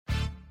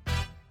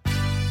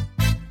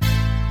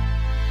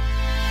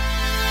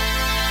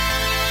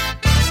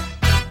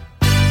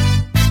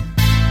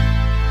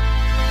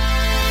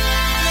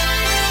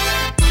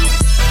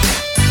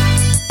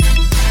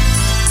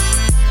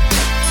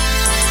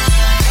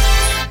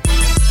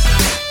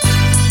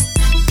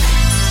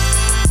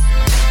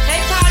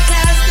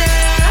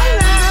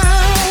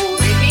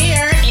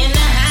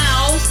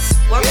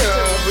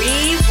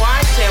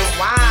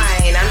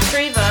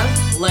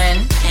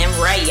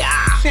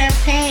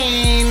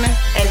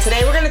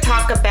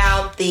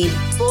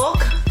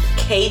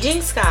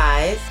Caging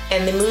Skies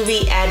and the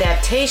movie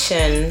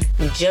adaptation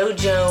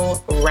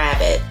Jojo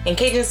Rabbit. And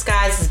Caging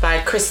Skies is by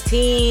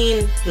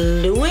Christine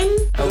Lewin?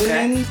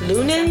 Okay.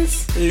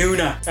 Lunens?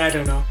 Luna. I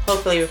don't know.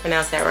 Hopefully we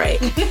pronounced that right.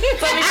 But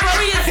before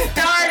we get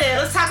started,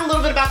 let's talk a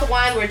little bit about the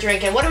wine we're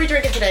drinking. What are we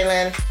drinking today,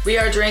 Lynn? We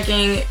are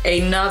drinking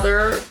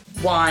another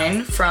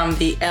wine from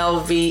the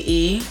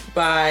LVE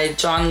by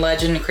John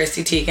Legend and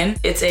Christy Teigen.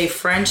 It's a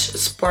French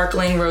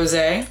sparkling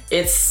rosé.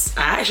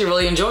 I actually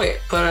really enjoy it.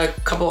 Put a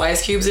couple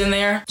ice cubes in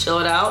there, chill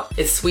it out.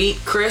 It's sweet,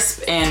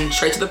 crisp, and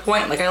straight to the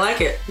point. Like I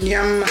like it.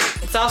 Yum.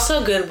 It's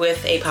also good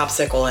with a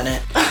popsicle in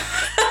it.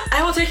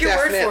 I will take your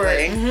word for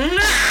it.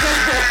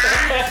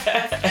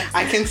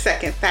 I can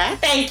second that.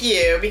 Thank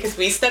you, because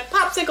we stuck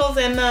popsicles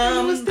in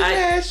them. It was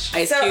delish.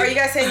 Ice So cube. are you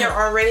guys saying you're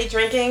already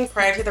drinking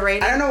prior to the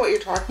rating? I don't know what you're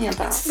talking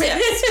about.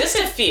 Yes, just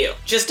a few.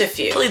 Just a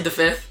few. Plead the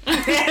fifth.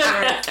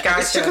 I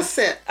just took a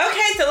sip.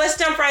 Okay, so let's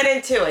jump right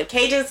into it.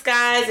 Caging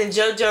Skies and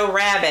Jojo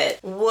Rabbit.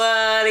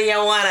 What do you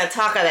want to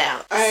talk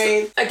about?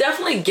 I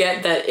definitely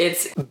get that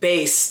it's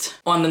based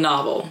on the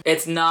novel.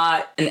 It's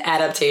not an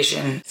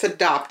adaptation It's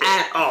adopted.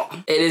 at all.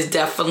 It is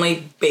definitely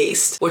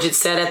based, which it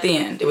said at the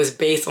end. It was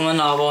based on the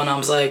novel, and I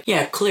was like,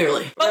 yeah,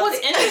 clearly. But what's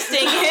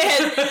interesting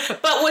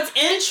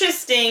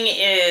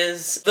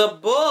is the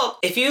book.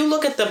 If you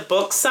look at the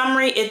book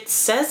summary, it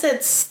says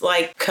it's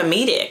like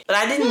comedic, but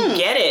I didn't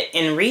get it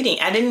in reading.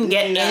 I didn't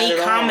get Not any at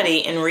all. comedy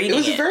in reading It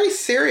was it. very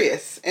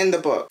serious in the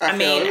book. I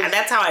mean, felt.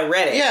 that's how I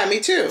read it. Yeah, me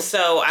too.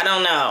 So I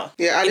don't know.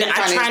 Yeah, I didn't I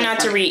find try anything not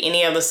to funny. read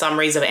any of the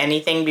summaries of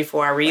anything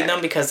before I read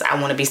them because I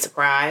want to be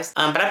surprised.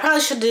 But I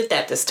probably should have did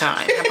that this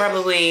time. I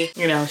probably,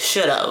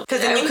 should have.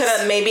 Because then you could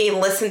have maybe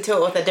listened to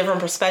it with a different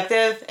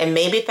perspective and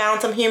maybe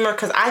found some humor.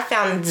 Because I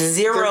found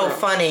zero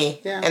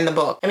funny in the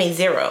book. I mean,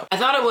 zero. I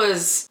thought it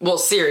was,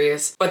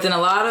 serious, but then a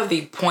lot of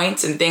the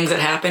points and things that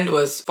happened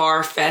was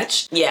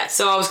far-fetched. Yeah.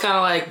 So I was kind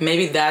of like,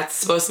 maybe that's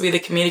supposed to be the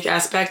comedic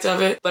aspect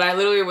of it. But I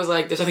literally was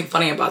like, there's nothing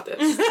funny about this.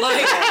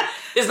 Like,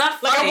 it's not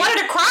funny. Like, I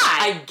wanted to cry.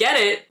 I get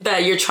it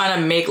that you're trying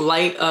to make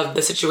light of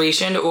the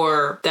situation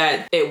or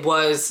that it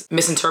was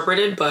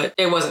misinterpreted, but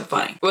it wasn't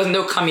funny. There was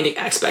no comedic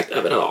aspect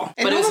of it at all.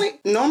 And But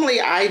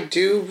normally I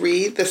do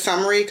read the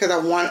summary because I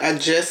want a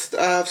gist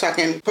of so I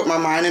can put my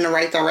mind in the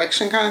right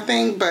direction kind of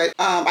thing. But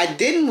I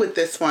didn't with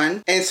this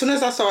one. And as soon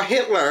as I saw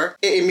Hitler,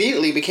 it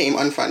immediately became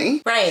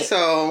unfunny. Right.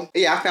 So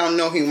yeah, I found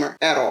no humor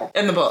at all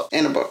in the book.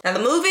 in the book. Now the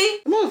movie?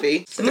 The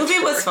movie. The movie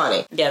was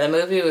funny. Yeah, the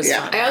movie was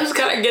funny. I was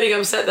kind of getting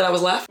upset that I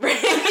was left. Me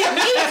too. Well,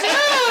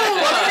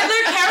 the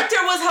Hitler character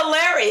was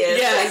hilarious.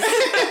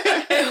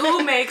 Yes.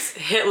 Who makes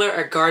Hitler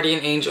a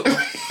guardian angel?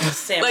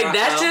 Sam Like,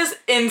 that's Rockwell. just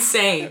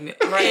insane.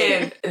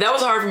 Right. And that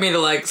was hard for me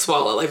to,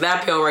 swallow. Like,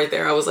 that pill right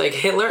there. I was like,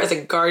 Hitler as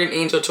a guardian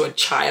angel to a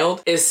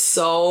child is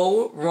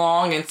so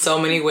wrong in so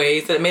many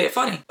ways that it made it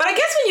funny. But I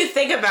guess when you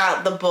think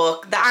about the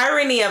book, the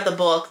irony of the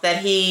book that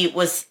he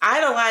was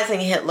idolizing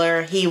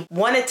Hitler, he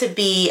wanted to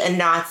be a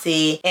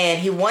Nazi, and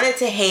he wanted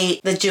to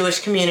hate the Jewish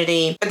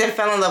community, but then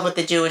fell in love with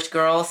the Jewish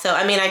girl. So,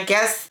 I mean, I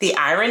guess the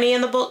irony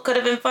in the book could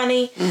have been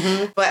funny,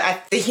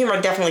 but the humor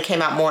definitely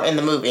came out more in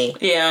the movie.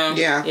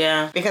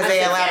 Yeah. Because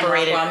they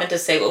elaborated. I meant to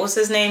say, what was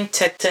his name?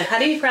 How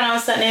do you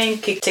pronounce that name?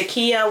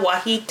 Takia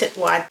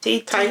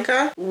Waititi.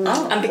 Taika.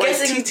 I'm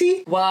guessing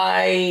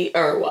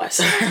Waititi?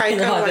 sorry. Taika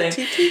No,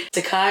 Waititi?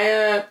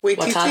 Takaya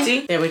Waititi?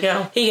 Watati. There we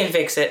go. He can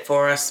fix it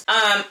for us.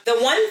 The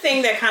one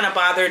thing that kind of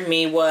bothered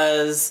me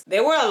was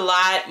there were a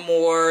lot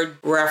more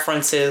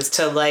references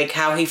to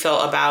how he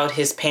felt about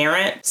his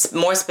parents,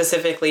 more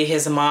specifically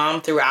his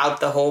mom, throughout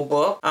the whole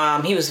book.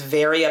 He was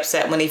very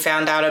upset when he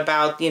found out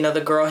about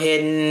the girl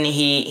hidden.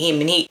 He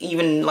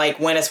even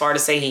went as far to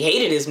say he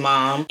hated his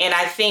mom. And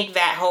I think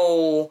that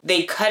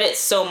they cut it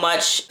so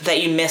much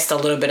that you missed a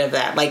little bit of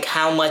that,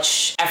 how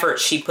much effort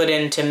she put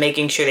into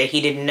making sure that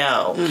he didn't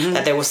know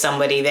that there was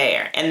somebody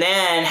there, and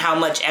then how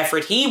much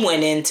effort he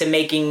went into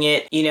making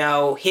it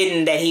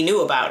hidden that he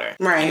knew about her.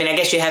 Right. I mean, I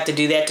guess you have to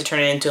do that to turn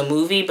it into a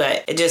movie,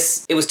 but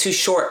it was too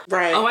short.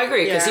 Right. Oh, I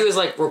agree, because he was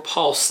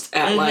repulsed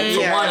at for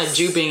one, a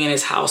Jew being in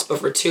his house, but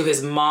for two,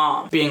 his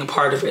mom being a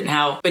part of it, and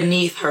how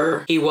beneath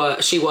her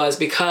she was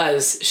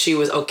because she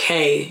was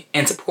okay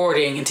and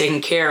supporting and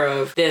taking care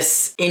of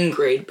this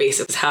in-grade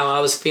basis, is how I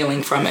was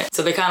feeling from it.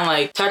 So they kind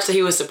of touched that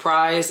he was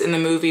surprised in the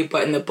movie,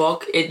 but in the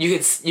book, you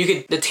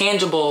could the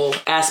tangible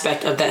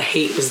aspect of that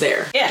hate was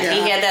there. Yeah,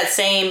 he had that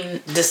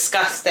same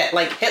disgust that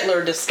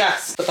Hitler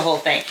disgust with the whole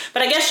thing.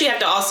 But I guess you have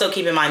to also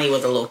keep in mind he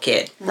was a little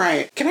kid.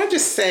 Right. Can I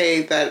just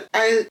say that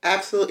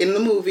in the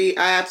movie,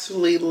 I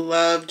absolutely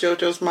love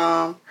JoJo's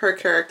mom, her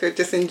character,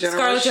 just in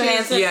general. Scarlett She's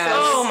Johansson. Yes.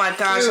 Oh my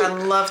gosh, cute. I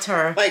loved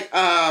her.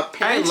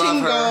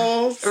 Parenting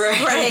goals.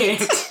 Right.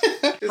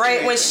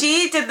 Right. When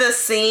she did the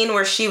scene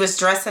where she was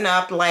dressing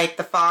up like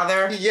the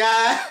father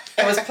Yeah.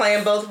 and was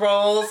playing both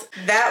roles,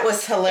 that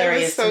was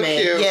hilarious It was so to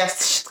me. cute.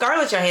 Yes,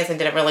 Scarlett Johansson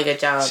did a really good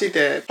job. She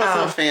did.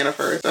 I'm a fan of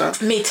hers, so.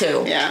 Me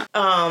too. Yeah.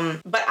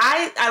 But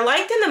I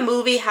liked in the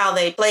movie how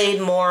they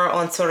played more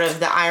on sort of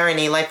the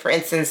irony. Like, for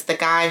instance, the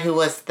guy who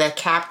was the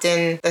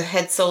captain, the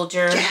head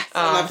soldier,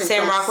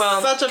 Sam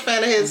Rockwell. Such a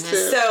fan of his, too.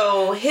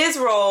 So his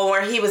role,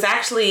 where he was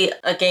actually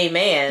a gay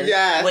man,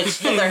 which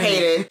Hitler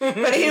hated,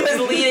 but he was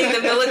leading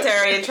the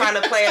military and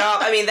trying to play it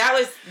off. I mean, that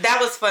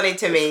was funny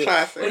to me.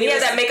 Classic. When he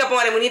had that makeup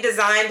on and when he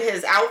designed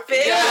his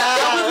outfit.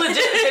 I was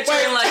legit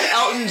picturing like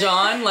Elton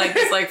John, like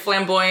this like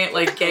flamboyant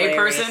like gay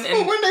person,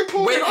 and when they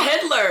pulled with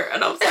Hitler,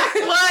 and I was like,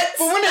 what?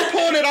 But when they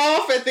pulled it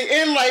off at the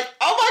end, like,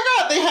 oh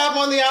my God, they have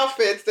on the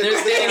outfits. They're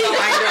standing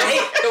behind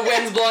him, the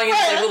wind's blowing in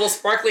this like little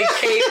sparkly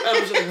cape. I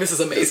was like, this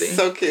is amazing.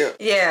 So cute.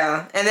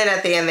 Yeah, and then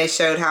at the end they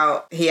showed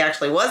how he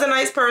actually was a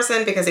nice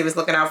person because he was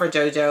looking out for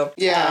JoJo.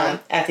 Yeah.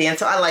 At the end,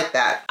 so I like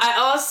that. I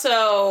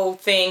also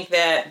think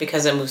that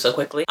because it moves so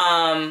quickly,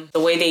 the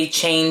way they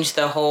changed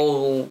the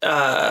whole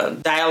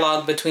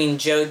dialogue between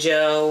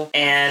JoJo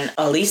and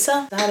Elsa. Is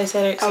that how they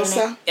said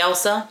it?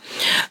 Elsa.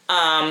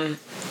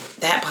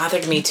 That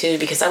bothered me too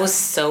because I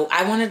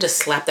wanted to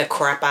slap the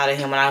crap out of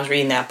him when I was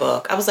reading that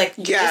book. I was like,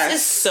 this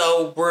is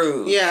so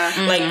rude. Yeah.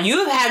 Like,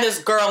 you've had this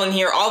girl in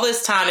here all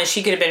this time and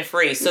she could have been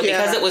free. So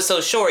because it was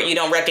so short, you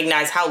don't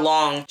recognize how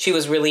long she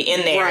was really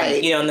in there.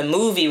 Right. You know, in the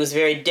movie it was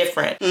very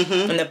different.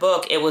 Mm-hmm. In the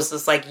book, it was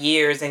just like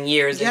years and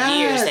years and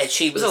years that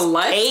she was a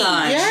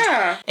lifetime. aged.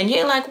 Yeah. And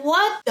you're like,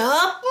 what the?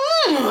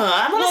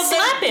 I'm going to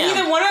slap him.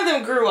 Neither one of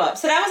them grew up.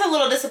 So that was a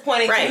little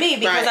disappointing to me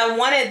because I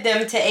wanted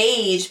them to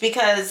age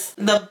because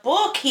the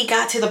book, he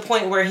got to the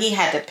point where he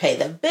had to pay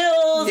the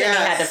bills and he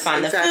had to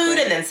find the food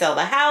and then sell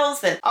the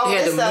house and all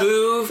this stuff. He had to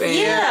move. And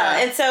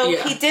and so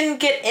he didn't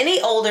get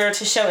any older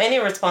to show any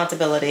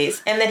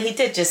responsibilities. And then he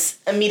did just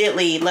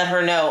immediately let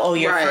her know, oh,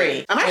 you're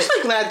free. I'm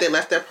actually glad they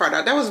left that part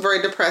out. That was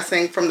very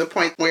depressing from the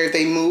point where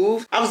they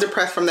moved. I was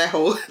depressed from that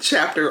whole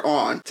chapter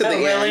on to the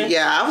end.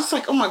 Yeah, I was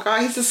like, oh my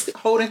God, he's just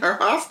holding her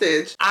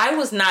hostage. I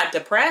was not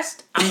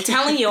depressed. I'm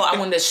telling you, I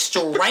wanted to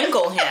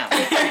strangle him.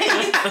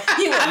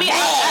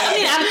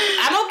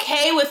 I'm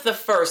okay with the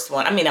first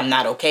one. I mean, I'm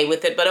not okay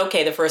with it, but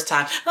okay the first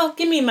time. Oh,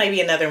 give me maybe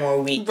another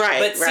more week. Right.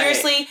 But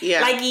seriously,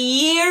 like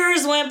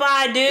years went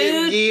by,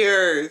 dude.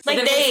 Years.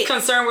 Like they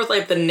concerned with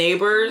like the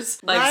neighbors,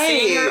 like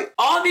seeing her.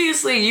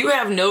 Obviously, you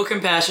have no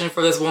compassion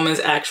for this woman's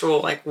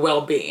actual like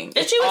well-being.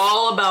 It's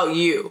all about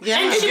you. Yeah.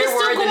 And she was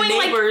still going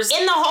neighbors,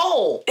 like, in the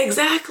hole.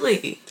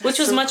 Exactly. Which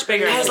was much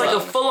bigger. It has like a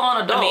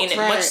full-on adult. I mean,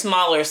 much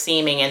smaller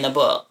seeming in the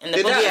book. In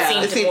the book,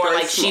 it seemed more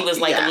like she was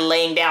like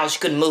laying down. She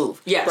couldn't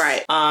move. Yes.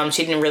 Right.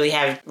 She didn't really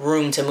have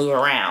room to move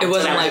around. It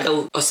wasn't like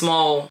a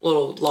small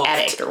little loft.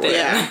 Attic or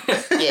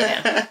whatever.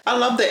 Yeah. I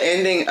love the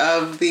ending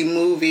of the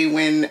movie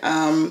when,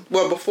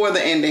 before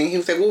the ending, he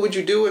was like, what would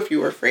you do if you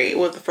were free?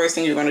 What was the first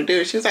thing you were going to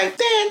do? She was like,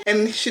 dance.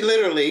 And she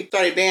literally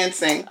started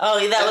dancing. Oh,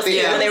 that was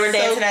cute when they were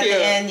dancing at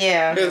the end.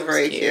 Yeah. It was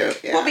very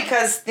cute. Yeah. Well,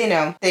 because,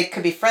 they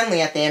could be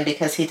friendly at the end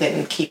because he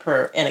didn't keep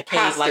her in a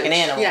cage like an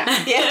animal.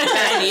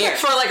 Yeah.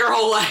 For like her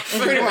whole life.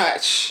 Pretty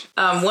much.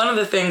 One of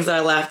the things that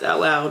I laughed out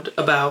loud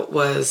about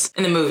was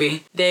in the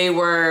movie, they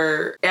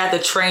were at the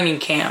training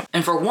camp.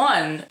 And for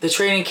one, the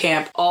training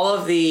camp, all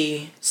of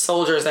the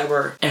soldiers that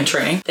were in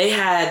training, they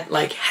had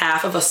like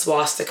half of a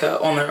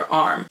swastika on their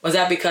arm. Was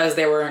that because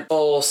they weren't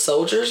full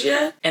soldiers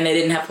yet? And they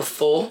didn't have a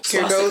full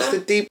swastika? Here goes the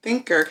deep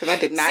thinker, because I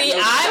did not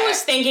know I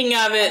was thinking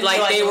of it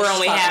like they were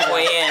only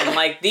halfway in.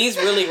 Like, these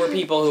really were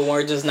people who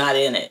were just not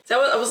in it.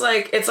 So I was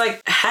like, it's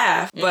like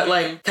half, but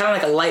like kind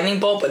of like a lightning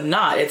bolt, but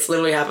not. It's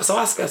literally half a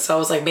swastika. So I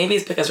was like, maybe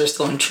it's because we're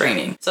still in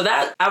training. So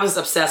that, I was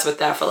obsessed with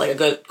that for like a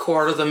good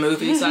quarter of the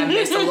movie. So I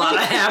missed a lot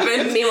of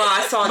happen. Meanwhile,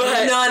 I saw none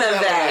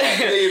of that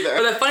either.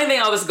 But the funny thing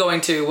I was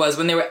going to was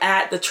when they were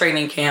at the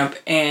training camp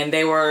and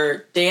they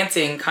were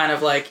dancing kind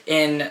of like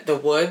in the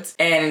woods,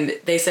 and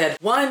they said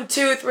 1,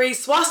 2, 3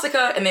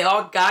 swastika, and they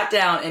all got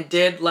down and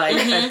did like a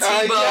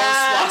Tebow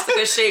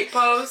swastika shape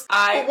pose.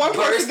 One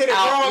person did it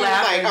wrong.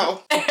 Laughing.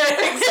 Like,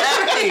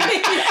 Exactly.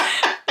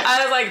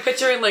 I was like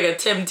picturing like a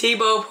Tim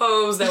Tebow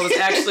pose that was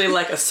actually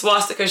like a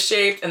swastika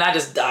shaped, and I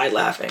just died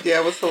laughing. Yeah,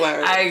 it was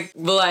hilarious. I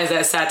realized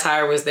that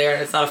satire was there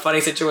and it's not a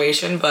funny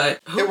situation, but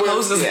who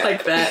poses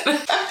like that?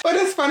 But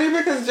it's funny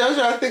because JoJo,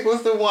 I think,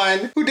 was the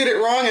one who did it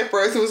wrong at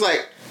first. Who was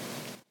like,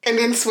 and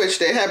then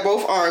switched it, had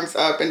both arms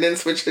up and then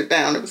switched it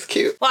down. It was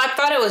cute. Well, I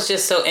thought it was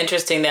just so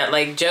interesting that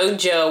like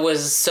JoJo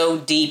was so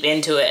deep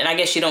into it, and I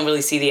guess you don't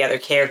really see the other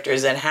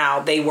characters and how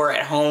they were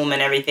at home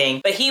and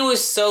everything, but he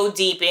was so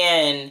deep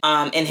in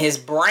his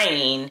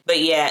brain,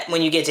 but yet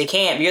when you get to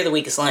camp, you're the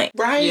weakest link.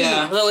 Right.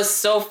 Yeah. So it was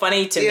so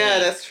funny to me. Yeah,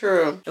 that's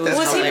true.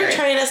 Was he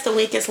portrayed as the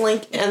weakest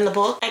link in the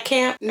book at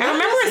camp? I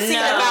remember a scene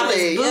about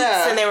his boots,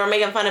 and they were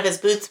making fun of his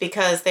boots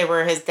because they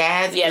were his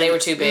dad's boots. They were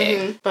too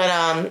big. But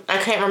I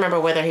can't remember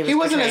whether he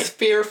was as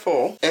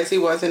fearful as he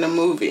was in the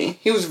movie.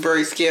 He was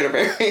very scared of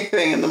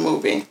everything in the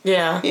movie.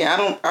 Yeah. Yeah,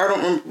 I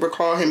don't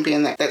recall him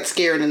being that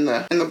scared in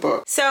the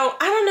book. So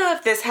I don't know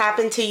if this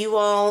happened to you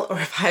all or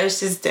if I was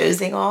just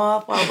dozing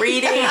off while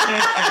reading.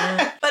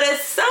 But at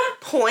some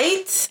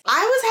point,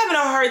 I was having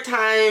a hard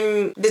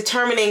time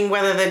determining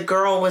whether the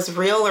girl was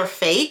real or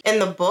fake in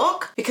the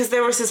book because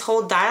there was this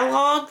whole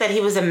dialogue that he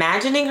was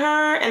imagining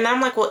her. And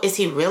I'm like, well, is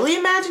he really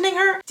imagining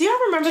her? Do y'all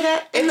remember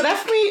that? It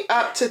left me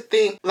up to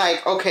think,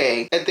 like,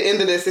 okay, at the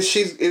end of this,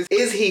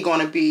 is he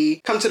going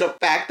to come to the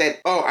fact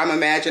that, oh, I'm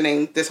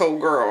imagining this whole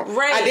girl?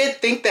 Right. I did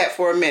think that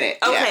for a minute.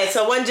 Okay, yes.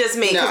 so it wasn't just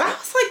me. Because I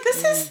was like,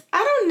 this is,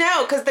 I don't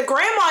know. Because the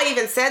grandma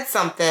even said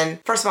something.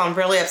 First of all, I'm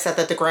really upset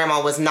that the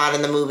grandma was not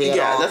in the movie at all.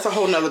 Yeah, that's a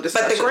whole nother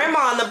discussion. But the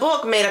grandma in the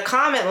book made a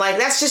comment like,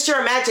 that's just your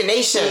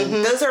imagination.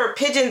 Mm-hmm. Those are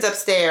pigeons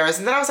upstairs.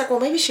 And then I was like, well,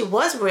 maybe she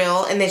was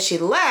real. And then she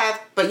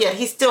left. But yet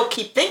he still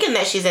keep thinking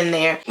that she's in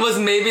there. Was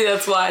maybe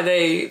that's why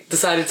they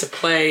decided to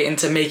play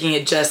into making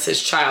it just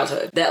his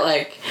childhood. That,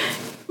 like,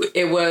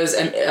 it was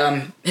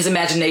his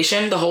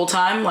imagination the whole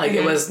time. Like,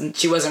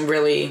 she wasn't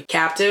really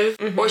captive.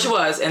 Or she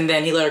was. And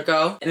then he let her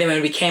go. And then when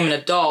he became an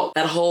adult,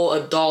 that whole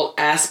adult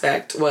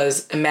aspect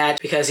was imagined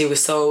because he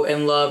was so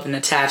in love and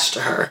attached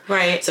to her.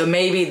 Right. So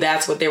maybe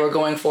that's what they were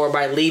going for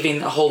by leaving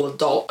the whole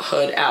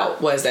adulthood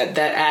out, was that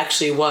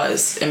actually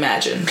was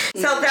imagined.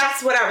 So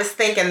that's what I was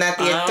thinking, that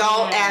the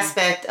adult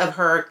aspect of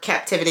her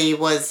captivity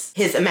was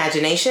his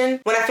imagination.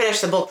 When I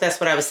finished the book, that's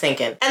what I was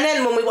thinking. And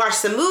then when we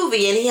watched the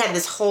movie and he had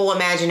this whole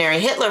imaginary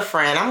Hitler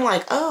friend, I'm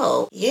like,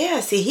 oh, yeah,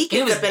 see, he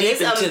gets up in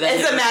his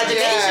imagination.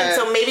 Yeah.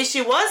 So maybe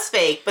she was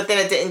fake, but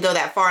then it didn't go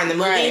that far in the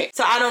movie. Right.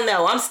 So I don't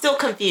know. I'm still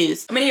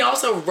confused. I mean, he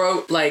also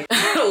wrote, like,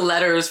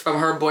 letters from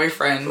her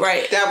boyfriend.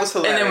 Right. That was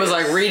hilarious. And then was,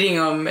 like, reading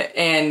them,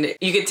 and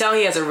you could tell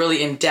he has a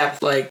really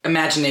in-depth, like,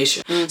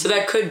 imagination. So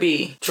that could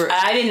be true.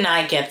 I did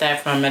not get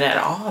that from it at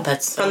all.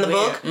 That's so from the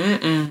weird. book?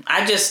 Mm-mm.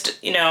 I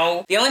just, the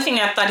only thing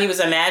I thought he was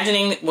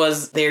imagining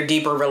was their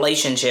deeper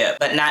relationship,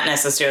 but not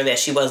necessarily that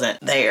she wasn't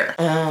there.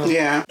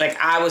 Yeah. Like,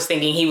 I was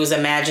thinking he was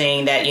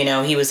imagining that,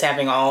 he was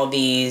having all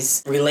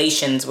these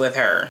relations with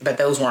her, but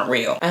those weren't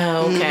real.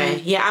 Oh, okay.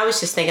 Yeah, I was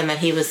just thinking that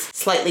he was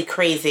slightly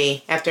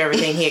crazy after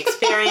everything he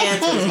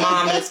experienced with his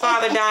mom and his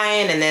father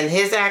dying and then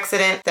his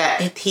accident,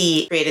 that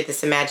he created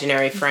this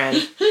imaginary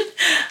friend.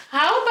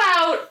 How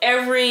about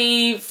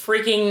every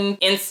freaking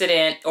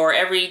incident or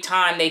every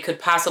time they could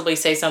possibly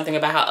say something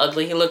about how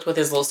ugly he looked with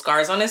his little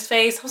scars on his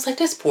face? I was like,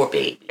 this poor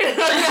baby.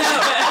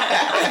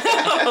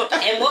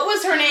 And what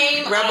was her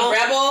name? Rebel.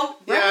 Rebel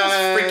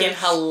was freaking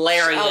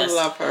hilarious. I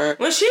love her.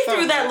 When she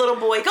threw that little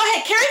boy, go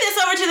ahead, carry this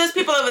over to those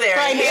people over there.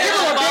 Right, give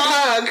her a big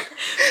hug.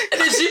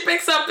 And then she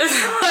picks up this,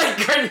 like,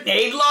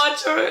 grenade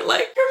launcher.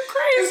 Like, you're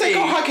crazy. It's like,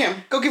 go hug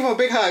him. Go give him a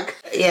big hug.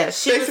 Yeah,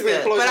 she was Basically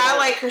good. blows But your I heart.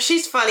 like her.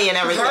 She's funny and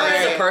everything. Her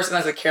as a person,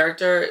 as a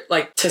character,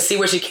 like, to see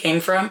where she came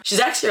from, she's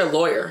actually a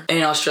lawyer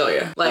in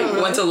Australia. Like,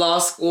 went to law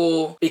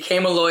school,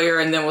 became a lawyer,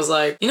 and then was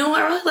like, you know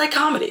what, I really like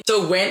comedy.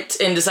 So went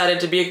and decided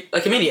to be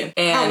a comedian.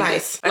 And oh,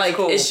 nice. That's like,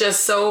 cool. it's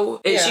just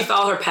so, she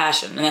followed her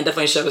passion, and that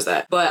definitely shows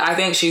that. But I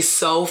think she's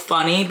so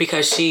funny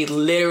because she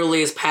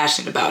literally is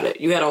passionate about it.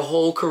 You had a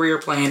whole career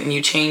plan, and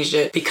you changed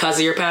it because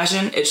of your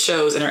passion. It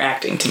shows in her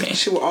acting to me.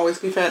 She will always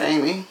be Fat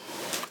Amy.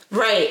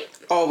 Right.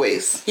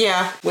 Always.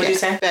 Yeah. What did you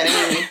say? Fat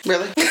Amy.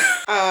 Really?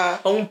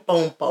 Boom,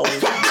 boom, boom.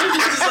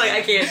 Just like,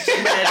 I can't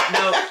do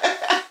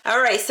that. All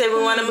right, so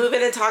we want to move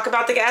in and talk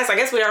about the guys. I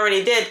guess we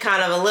already did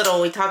kind of a little.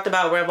 We talked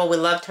about Rebel. We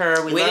loved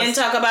her. We didn't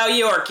talk about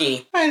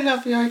Yorkie. I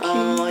love Yorkie.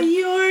 Oh,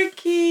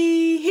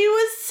 Yorkie. He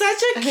was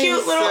such a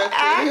cute little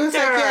actor. He was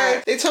like,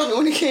 yeah. They told me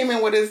when he came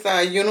in with his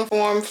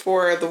uniform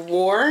for the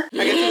war.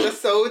 I guess he was a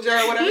soldier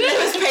or whatever. It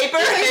was paper.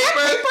 He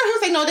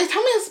was like, no, they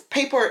told me it's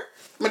paper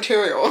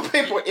material.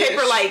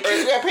 Paper-like.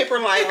 Yeah,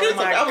 paper-like.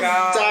 I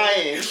was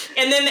dying.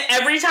 And then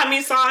every time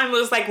you saw him, it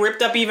was like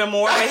ripped up even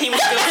more, but he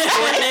was still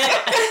sporting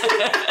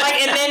it. Like,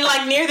 and then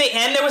like near the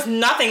end, there was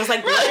nothing. It was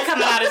like blood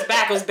coming out his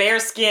back. It was bare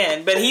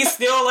skin, but he's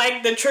still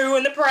like the true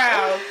and the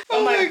proud.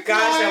 Oh my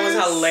gosh, that was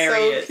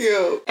hilarious. So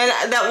cute.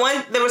 And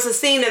there was a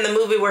scene in the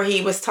movie where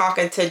he was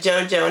talking to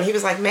JoJo, and he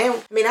was like, "Man,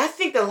 I mean, I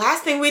think the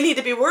last thing we need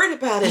to be worried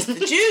about is the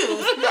Jews."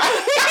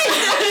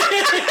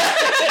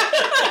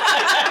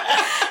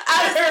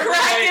 I was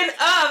cracking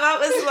up. I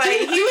was like,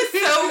 he was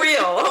so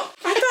real.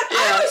 I thought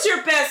I was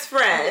your best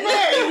friend.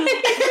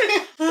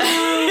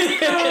 Oh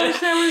gosh,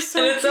 that was so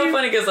and it's so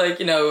funny because, like,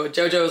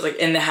 JoJo was like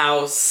in the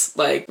house,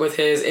 like with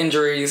his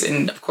injuries,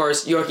 and of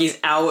course Yorkie's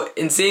out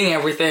and seeing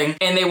everything,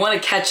 and they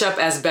want to catch up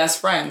as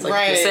best friends,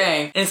 like you're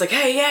saying. And it's like,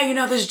 hey,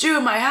 yeah, there's Jew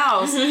in my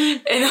house,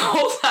 and the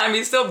whole time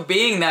he's still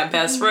being that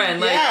best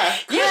friend, like,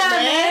 yeah,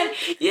 man,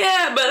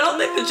 yeah, but I don't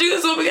think the Jews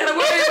is what we gotta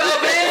worry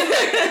about, man.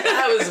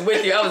 I was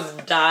with you, I was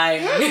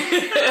dying.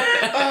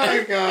 Oh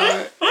my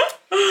god.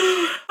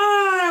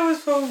 Oh, that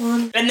was so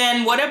one. And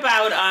then what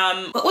about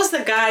what was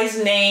the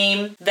guy's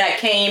name that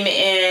came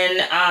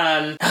in?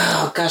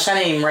 Oh gosh, I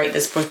didn't even write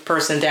this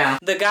person down.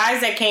 The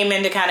guys that came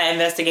in to kind of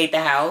investigate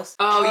the house.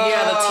 Oh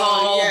yeah, the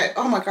tall. Yeah.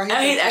 Oh my god.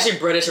 He's actually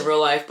British in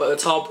real life, but the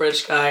tall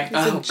British guy. He's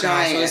a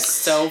giant. It was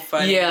so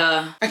funny.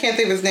 Yeah. I can't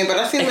think of his name, but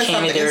I seen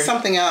him in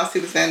something else he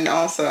was in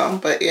also.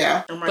 But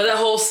yeah. But that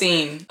whole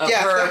scene of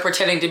her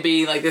pretending to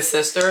be like the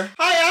sister.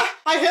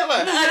 Hi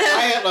Hitler.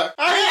 Hi Hitler.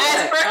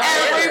 As for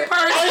every person.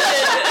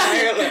 Hi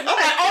Hitler. I'm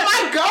like, oh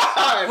my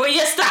god. Will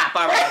you stop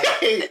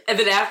already? And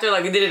then after,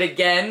 like, we did it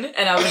again,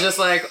 and I was just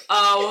like,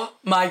 oh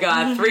my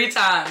god, 3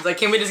 times. Like,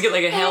 can we just get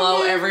like a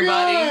hello,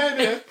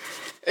 everybody? God.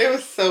 It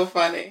was so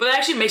funny. But it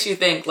actually makes you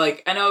think,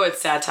 like, I know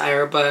it's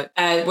satire, but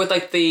with,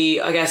 like,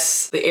 the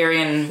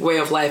Aryan way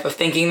of life of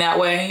thinking that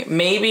way,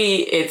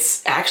 maybe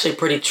it's actually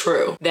pretty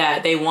true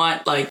that they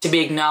want, like, to be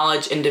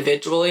acknowledged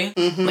individually.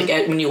 Mm-hmm. Like,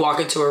 when you walk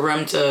into a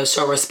room to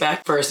show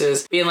respect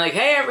versus being like,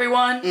 hey,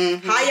 everyone.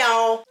 Mm-hmm. Hi,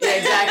 y'all. Yeah,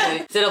 exactly.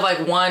 Instead of,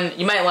 like, one,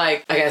 you might,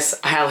 like, I guess,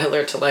 Heil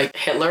Hitler to, like,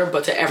 Hitler,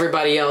 but to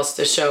everybody else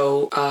to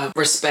show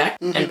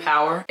respect and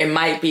power, it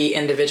might be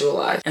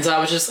individualized. And so I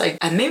was just like,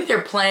 maybe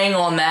they're playing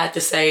on that to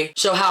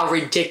show how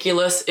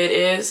ridiculous it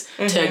is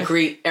to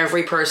greet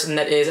every person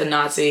that is a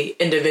Nazi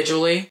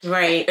individually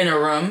in a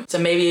room. So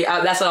maybe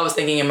that's what I was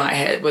thinking in my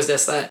head, was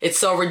this that it's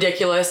so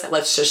ridiculous that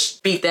let's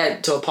just beat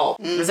that to a pulp.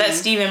 Was that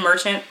Stephen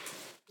Merchant?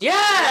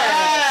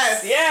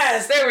 Yes,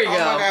 there we go. Oh my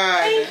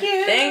god. Thank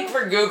you. Thank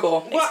for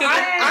Google. Well,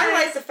 I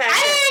like the fact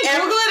I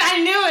didn't Google it,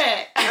 I knew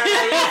it.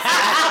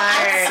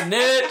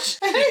 Snitch.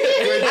 I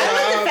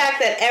like the fact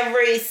that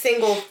every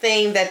single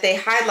thing that they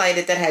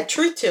highlighted that had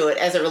truth to it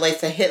as it relates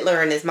to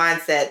Hitler and his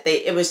mindset,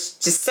 it was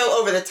just so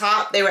over the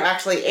top. They were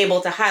actually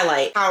able to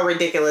highlight how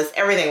ridiculous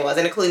everything was,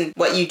 and including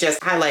what you just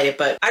highlighted.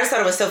 But I just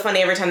thought it was so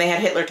funny every time they had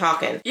Hitler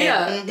talking.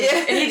 Yeah. And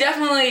he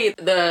definitely,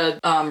 the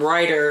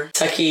writer,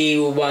 Taiki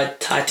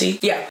Waititi,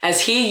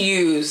 as he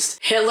used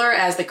Hitler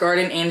as the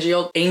guardian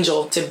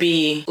angel to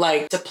be,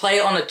 like, to play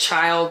on a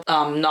child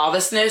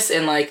noviceness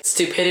and, like,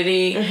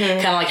 stupidity,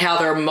 kind of like how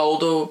they're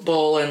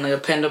moldable and, like,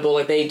 appendable.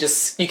 Like,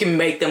 you can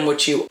make them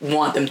what you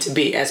want them to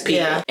be as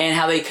people. Yeah. And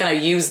how they kind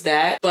of use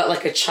that, but,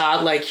 like, a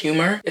childlike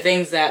humor. The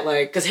things that,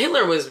 like, because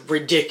Hitler was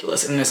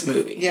ridiculous in this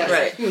movie. Yeah,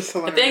 right. He was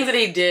hilarious. The things that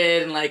he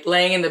did, and, like,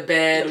 laying in the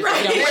bed.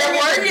 Right. Where were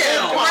you?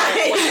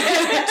 Right.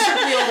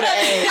 Over the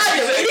edge. I've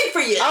been waiting for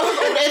you. I was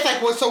over there. It's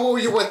like, well, so what were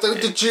you with?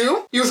 The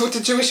Jew? You was with the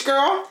Jewish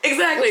girl?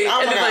 Exactly.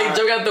 Oh, and then, God. like,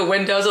 joke out the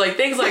windows, like,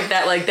 things like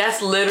that. Like,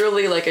 that's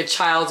literally, like, a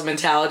child's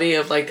mentality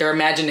of, like, their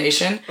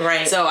imagination.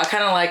 Right. So I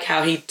kind of like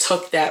how he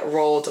took that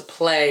role to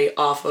play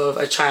off of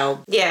a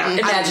child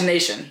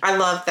imagination. I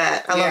love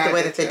that. I love the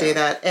way that they do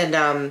that. And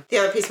the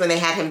other piece when they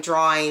had him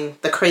drawing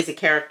the crazy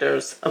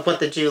characters of what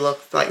the Jews look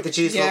like. The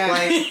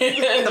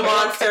the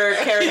monster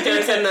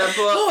characters in the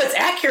book. Oh, it's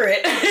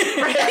accurate.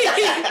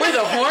 With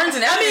the horns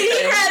and everything. I mean,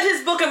 he grabbed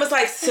his book and was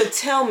like, so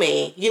tell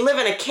me, you live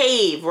in a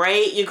cave,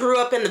 right? You grew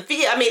up in the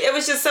field. I mean, it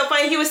was just so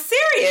funny. He was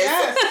serious.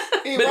 Yes,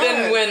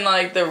 Then when,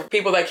 like, the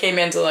people that came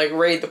in to, like,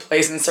 raid the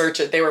place and search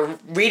it, they were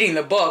reading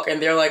the book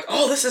and they're like,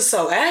 oh, this is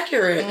so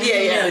accurate.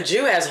 Yeah. The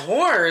Jew has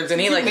horns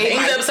and he, like,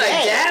 hangs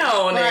upside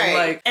down.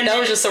 Right. And, like, that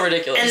was just so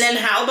ridiculous. And then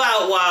how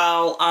about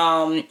while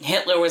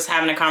Hitler was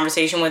having a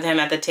conversation with him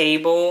at the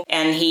table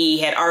and he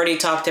had already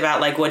talked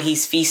about, like, what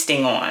he's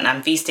feasting on.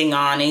 I'm feasting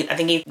on, I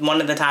think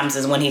one of the times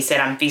is when he said,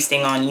 I'm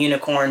feasting on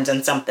unicorns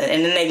and something.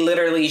 And then they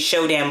literally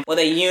showed him with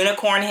a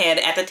unicorn head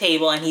at the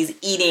table and he's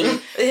eating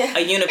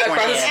a unicorn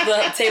head.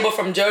 Across the table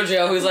from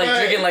JoJo, who's, like,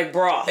 drinking, like,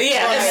 broth.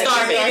 Yeah, Right.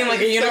 starving. Eating,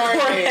 like, a unicorn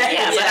head.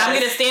 Yeah, but I'm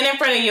going to stand in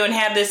front of you and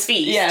have this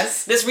feast.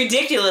 Yes. This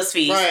ridiculous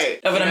feast. Right.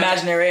 Of an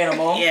imaginary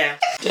animal. Yeah.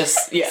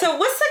 Just, yeah. So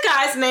what's the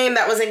guy's name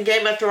that was in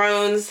Game of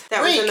Thrones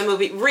that was in the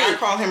movie? Reek. I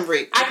call him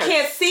Reek. I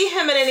can't see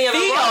him in any other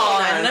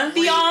role.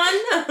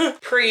 Theon.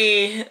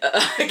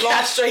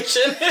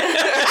 Pre-castration.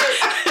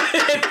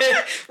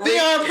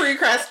 Theon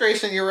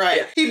pre-castration, you're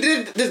right. He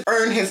did just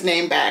earn his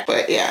name back,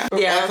 but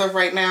as of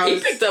right now, He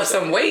picked up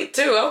some weight,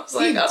 too. I was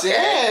like, he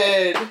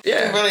did.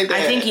 Yeah. He really did.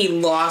 I think he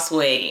lost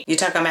weight. You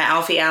talking about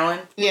Alfie Allen?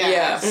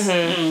 Yeah. She's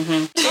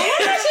trying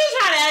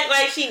to act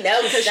like she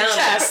knows. She's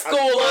trying to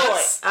school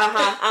us. All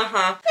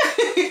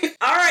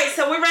right,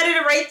 so we're ready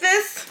to rate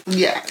this?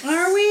 Yeah.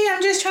 Are we?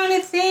 I'm just trying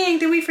to think.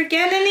 Did we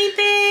forget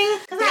anything?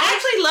 Because I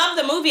actually loved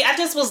the movie. I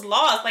just was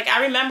lost. Like,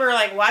 I remember,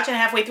 like, watching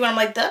halfway through, I'm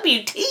like,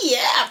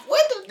 WTF?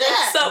 What the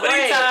that? So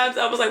many times,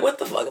 I was like, what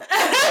the fuck?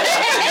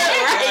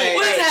 Right.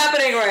 What is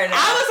happening right now?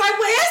 I was like,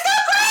 where's the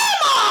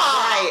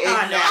grandma? Right,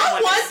 exactly. I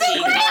want the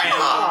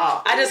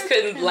grandma. I just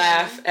couldn't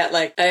laugh at,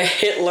 like, a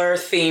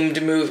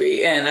Hitler-themed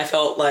movie, and I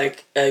felt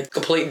like a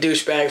complete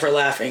douchebag for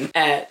laughing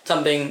at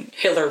something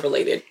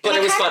Hitler-related. But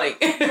it was funny.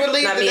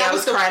 Really, I mean, that I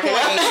was was the cracking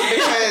point up.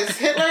 because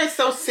Hitler is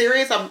so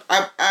serious.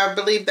 I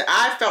believe that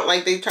I felt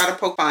like they tried to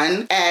poke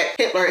fun at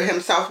Hitler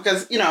himself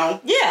because,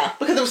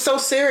 because it was so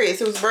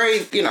serious. It was very,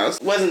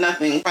 wasn't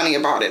nothing funny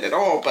about it at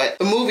all. But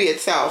the movie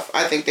itself,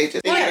 I think they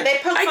just... Yeah, they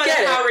poked fun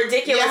at how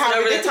ridiculous and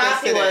over the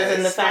top he was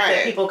and the fact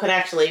that people could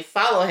actually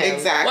follow him.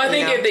 Exactly. Well, I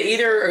think if they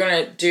either are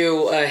going to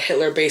do a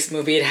Hitler-based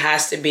movie, it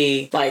has to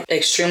be, like,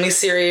 extremely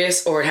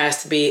serious or it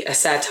has to be a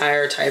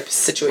satire type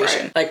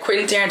situation. Right. Like,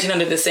 Quentin Tarantino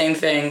did the same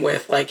thing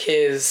with, like,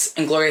 his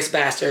Inglourious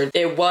Bastard.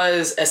 It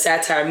was a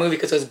satire movie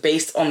because it was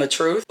based on the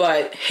truth,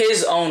 but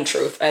his own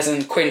truth, as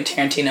in Quentin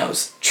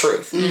Tarantino's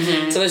truth.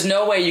 Mm-hmm. So there's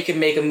no way you can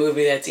make a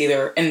movie that's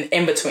either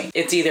in between.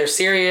 It's either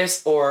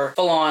serious or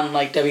full-on,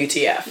 like,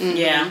 WTF. Mm-hmm.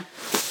 Yeah.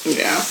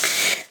 Yeah.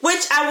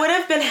 Which I would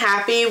have been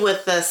happy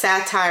with the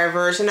satire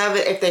version of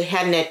it if they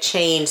hadn't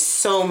changed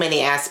so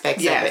many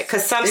aspects of it.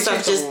 Because some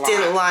stuff just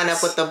didn't line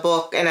up with the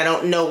book, and I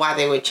don't know why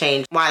they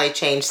changed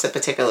the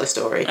particular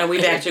story. Are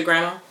we back to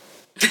Grandma?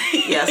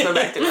 Yes, we're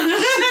back to Grandma.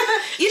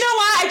 You know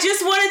why? I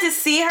just wanted to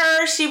see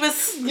her. She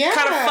was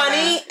kind of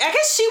funny. I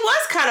guess she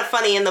was kind of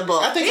funny in the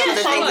book. I think she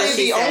was probably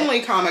the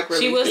only comic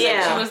relief. She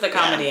was the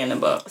comedy in the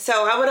book.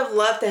 So I would have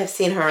loved to have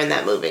seen her in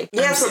that movie.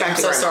 Yes, we're back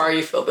to Grandma. I'm so Grandma. sorry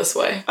you feel this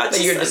way. That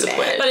you're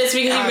disappointed. But it's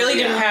because he really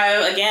didn't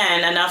have,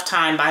 again, enough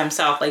time by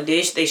himself. Like,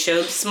 they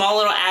showed small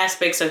little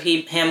aspects of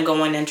him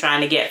going and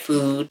trying to get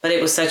food, but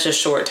it was such a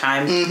short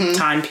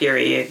time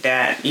period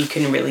that you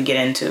couldn't really get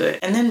into it.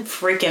 And then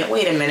freaking,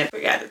 wait a minute,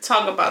 we got to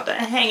talk about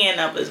the hanging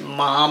up his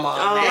mama.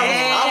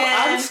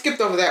 I skipped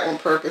over that on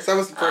purpose. That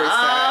was very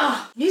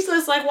sad. He's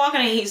just like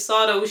walking and he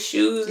saw those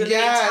shoes and they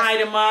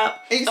tied him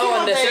up. And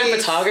the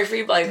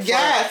cinematography, like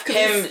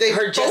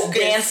her just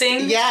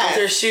dancing with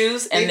her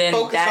shoes, and then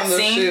that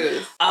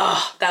scene.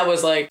 Oh, that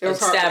was like a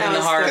stab in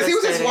the heart. Because he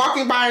was just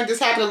walking by and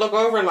just happened to look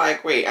over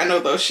like, wait, I know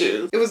those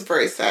shoes. It was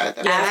very sad.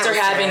 After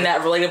having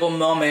that relatable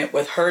moment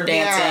with her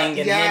dancing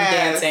and him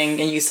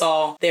dancing, and you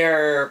saw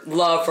their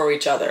love for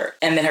each other,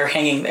 and then her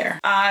hanging there,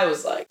 I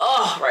was like,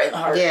 oh, right in the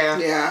heart.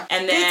 Yeah.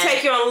 And then it did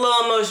take you on a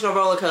little emotional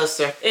roller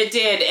coaster. It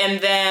did. And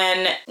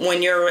then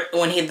when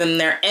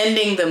they're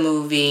ending the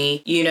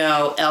movie,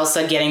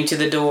 Elsa getting to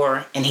the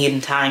door and him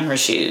tying her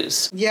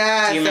shoes.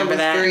 Yeah. Do you remember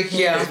that? Very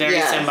cute. It was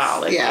very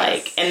symbolic.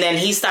 Yes. Like, and then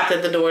he stopped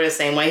at the door the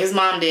same way his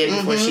mom did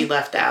before she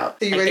left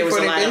out. Are you ready for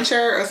an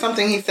adventure or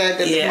something he said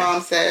that his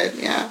mom said?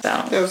 Yeah. So,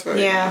 that was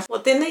very nice.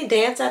 Well, didn't they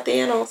dance at the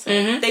end also?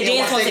 They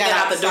danced once they got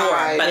out the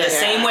door. But the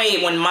same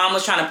way when mom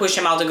was trying to push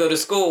him out to go to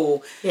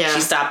school,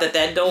 she stopped at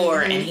that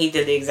door and he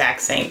did the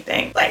exact same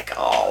thing. Like,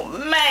 oh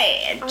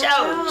man,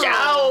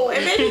 JoJo.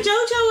 And maybe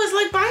JoJo is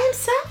like by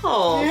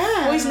himself.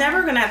 Yeah. Well, he's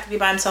never going to have to be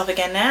by himself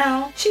again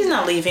now. She's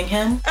not leaving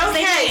him.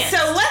 Okay,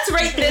 so let's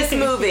rate this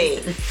movie.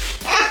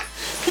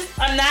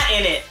 I'm not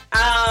in it.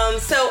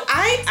 So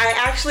I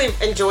actually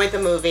enjoyed the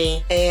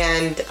movie,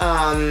 and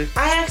I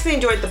actually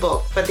enjoyed the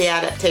book, but the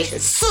adaptation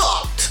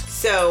sucked.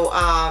 So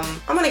I'm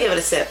gonna give it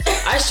a sip.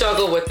 I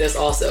struggle with this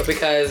also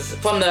because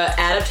from the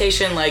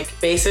adaptation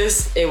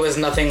basis, it was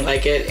nothing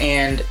like it,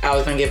 and I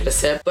was gonna give it a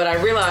sip. But I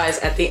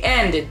realized at the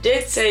end it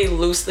did say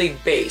loosely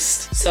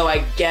based, so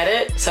I get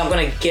it. So I'm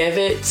gonna give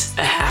it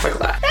a half a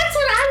glass. That's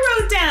what I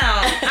wrote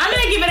down. I'm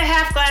gonna give it a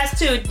half glass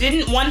too.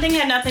 One thing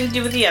had nothing to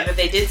do with the other.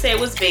 They did say it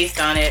was based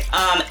on it.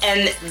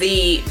 And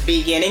the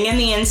beginning and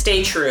the end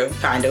stayed true,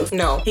 kind of.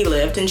 No, he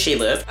lived and she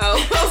lived. Oh,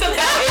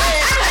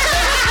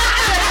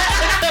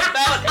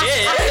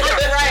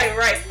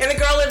 Right. And the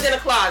girl lived in a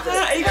closet.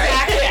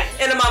 Exactly. Right?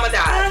 And the mama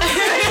died.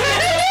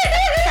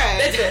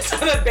 That's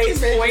some of the base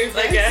points,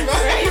 I guess.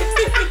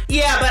 Right.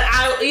 Yeah, but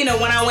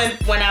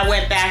when I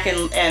went back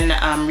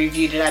and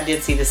reviewed it, I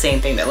did see the same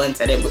thing that Lynn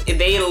said.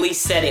 They at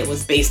least said it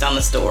was based on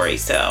the story,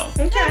 so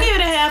I'll give it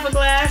a half a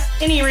glass.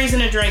 Any reason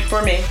to drink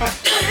for me.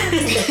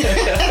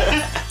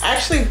 I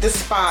actually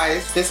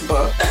despise this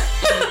book.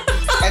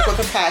 Like with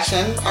a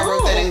passion. I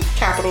wrote that in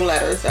capital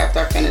letters after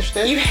I finished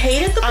it. You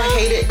hated the book? I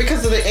hate it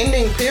because of the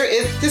ending period.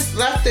 It just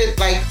left it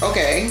like,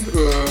 okay,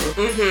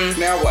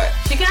 now what?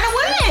 She got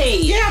away.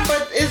 Yeah,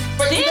 but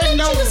you didn't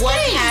know what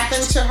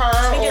happened to her.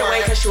 She didn't get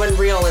away because she wasn't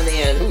real in the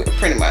end.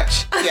 Pretty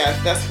much. Yeah,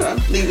 that's what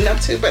I'm leading up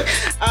to. But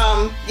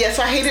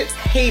so I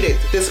hated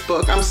this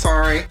book. I'm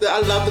sorry. I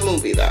love the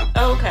movie though.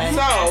 Okay.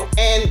 So,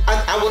 and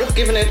I would have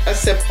given it a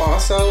sip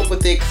also,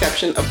 with the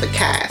exception of the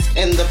cast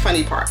and the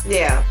funny part.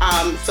 Yeah.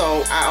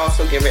 So I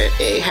also give it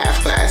a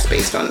half glass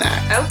based on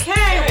that.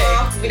 Okay,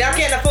 well, we're not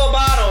getting a full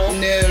bottle.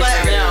 No.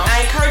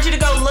 I encourage you to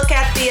go look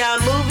at the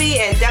movie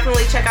and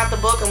definitely check out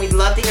the book, and we'd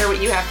love to hear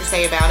what you have to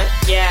say about it.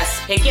 Yes,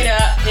 pick it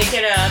up.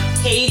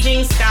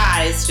 Caging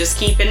Skies. Just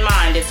keep in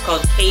mind, it's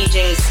called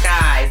Caging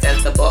Skies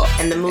as the book.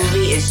 And the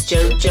movie is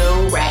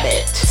Jojo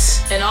Rabbit.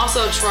 And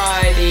also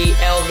try the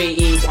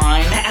LVE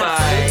wine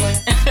by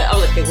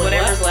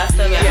whatever's left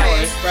of it.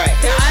 Right.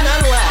 There's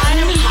none left.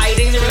 I'm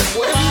hiding the rest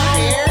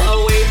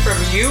away from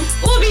you.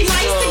 Well, it'd be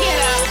nice to get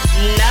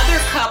another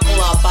couple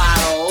of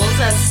bottles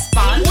as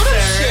sponsors. Would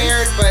have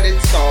shared, but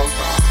it's all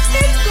gone.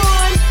 It's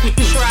gone.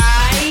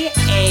 Try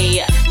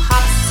a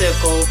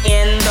popsicle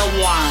in the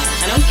wine.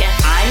 I don't get.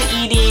 I'm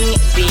eating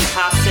the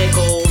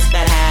popsicles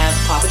that have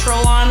Papa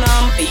Resveratrol on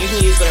them. You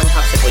can use whatever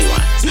popsicle you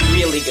want. It's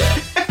really good.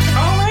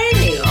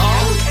 Alrighty.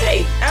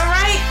 Okay. All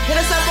right. Hit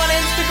us up on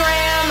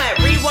Instagram at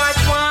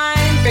ReadWatchWine.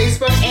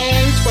 Facebook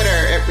and Twitter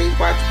at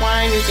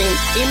ReadWatchWine. You can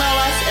email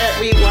us at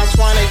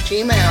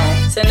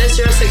ReadWatchWine@gmail.com. Send us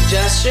your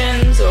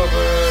suggestions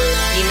over